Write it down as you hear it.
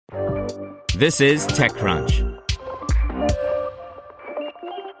This is TechCrunch.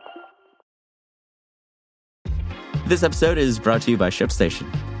 This episode is brought to you by ShipStation.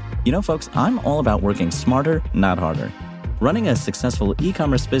 You know, folks, I'm all about working smarter, not harder. Running a successful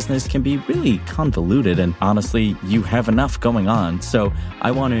e-commerce business can be really convoluted, and honestly, you have enough going on, so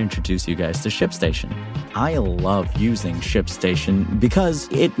I want to introduce you guys to ShipStation. I love using ShipStation because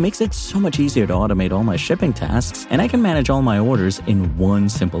it makes it so much easier to automate all my shipping tasks, and I can manage all my orders in one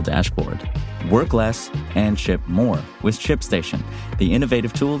simple dashboard. Work less and ship more with ShipStation, the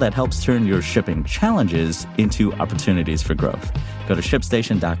innovative tool that helps turn your shipping challenges into opportunities for growth. Go to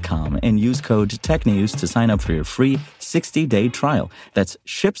ShipStation.com and use code TechNews to sign up for your free 60-day trial. That's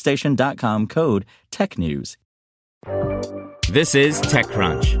ShipStation.com, code TechNews. This is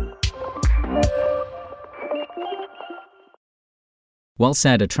TechCrunch.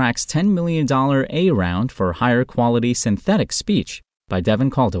 WellSaid attracts $10 million A round for higher quality synthetic speech by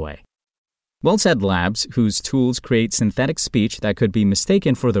Devin Caldaway. WellSaid Labs, whose tools create synthetic speech that could be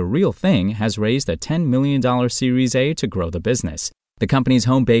mistaken for the real thing, has raised a $10 million Series A to grow the business. The company's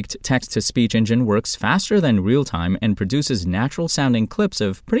home-baked text-to-speech engine works faster than real-time and produces natural-sounding clips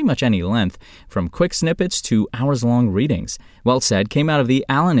of pretty much any length, from quick snippets to hours-long readings. WellSaid came out of the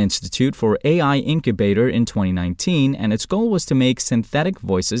Allen Institute for AI Incubator in 2019, and its goal was to make synthetic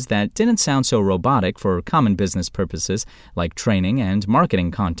voices that didn't sound so robotic for common business purposes like training and marketing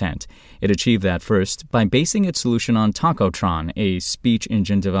content. It achieved that first by basing its solution on Tacotron, a speech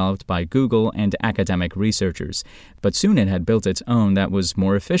engine developed by Google and academic researchers. But soon it had built its own that was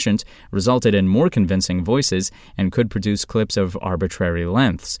more efficient, resulted in more convincing voices, and could produce clips of arbitrary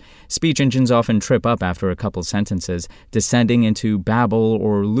lengths. Speech engines often trip up after a couple sentences, descending into babble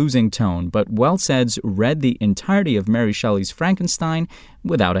or losing tone, but WellSaid's read the entirety of Mary Shelley's Frankenstein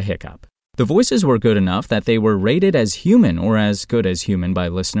without a hiccup. The voices were good enough that they were rated as human or as good as human by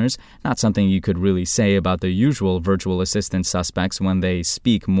listeners, not something you could really say about the usual virtual assistant suspects when they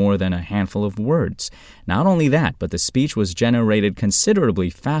speak more than a handful of words. Not only that, but the speech was generated considerably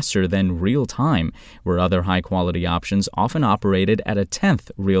faster than real time, where other high-quality options often operated at a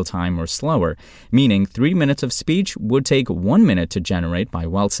tenth real time or slower, meaning 3 minutes of speech would take 1 minute to generate by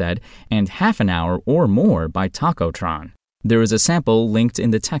WellSaid and half an hour or more by Tacotron. There is a sample linked in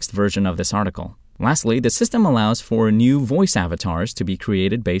the text version of this article. Lastly, the system allows for new voice avatars to be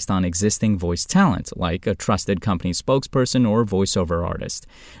created based on existing voice talent, like a trusted company spokesperson or voiceover artist.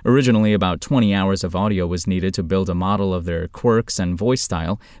 Originally, about 20 hours of audio was needed to build a model of their quirks and voice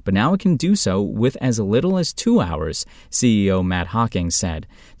style, but now it can do so with as little as 2 hours, CEO Matt Hawking said.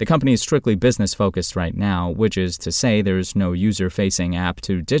 The company is strictly business-focused right now, which is to say there's no user-facing app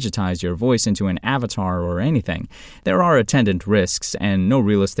to digitize your voice into an avatar or anything. There are attendant risks and no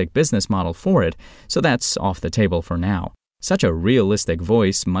realistic business model for it, so that's off the table for now. Such a realistic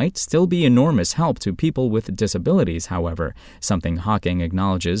voice might still be enormous help to people with disabilities, however, something Hawking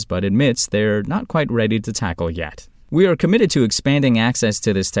acknowledges but admits they're not quite ready to tackle yet. We are committed to expanding access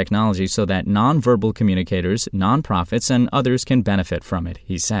to this technology so that nonverbal communicators, nonprofits, and others can benefit from it,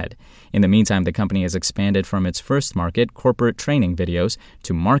 he said. In the meantime, the company has expanded from its first market, corporate training videos,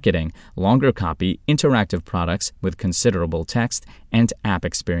 to marketing, longer copy, interactive products with considerable text, and app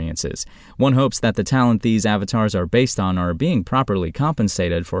experiences. One hopes that the talent these avatars are based on are being properly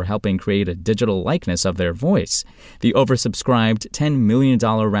compensated for helping create a digital likeness of their voice. The oversubscribed $10 million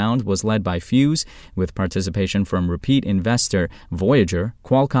round was led by Fuse, with participation from repeat investor Voyager,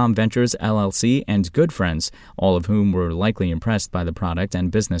 Qualcomm Ventures LLC, and Good Friends, all of whom were likely impressed by the product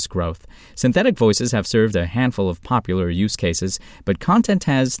and business growth. Synthetic voices have served a handful of popular use cases, but content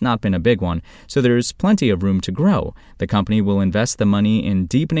has not been a big one, so there's plenty of room to grow. The company will invest the money in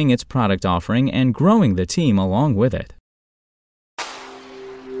deepening its product offering and growing the team along with it.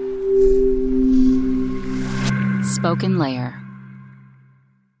 Spoken Layer.